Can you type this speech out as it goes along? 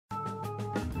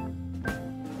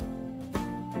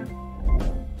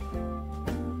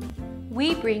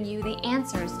we bring you the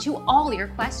answers to all your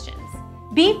questions.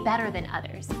 Be better than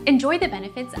others. Enjoy the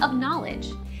benefits of knowledge.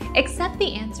 Accept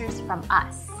the answers from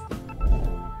us.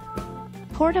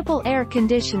 Portable air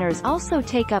conditioners also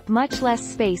take up much less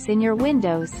space in your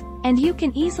windows, and you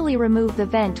can easily remove the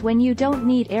vent when you don't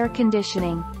need air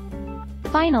conditioning.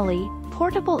 Finally,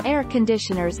 portable air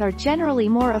conditioners are generally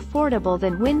more affordable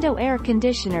than window air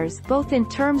conditioners, both in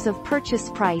terms of purchase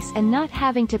price and not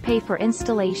having to pay for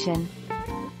installation.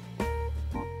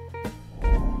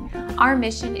 Our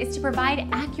mission is to provide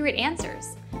accurate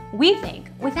answers. We think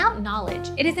without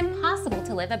knowledge, it is impossible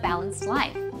to live a balanced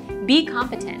life. Be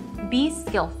competent, be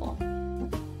skillful.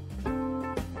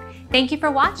 Thank you for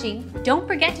watching. Don't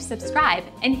forget to subscribe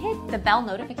and hit the bell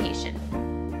notification.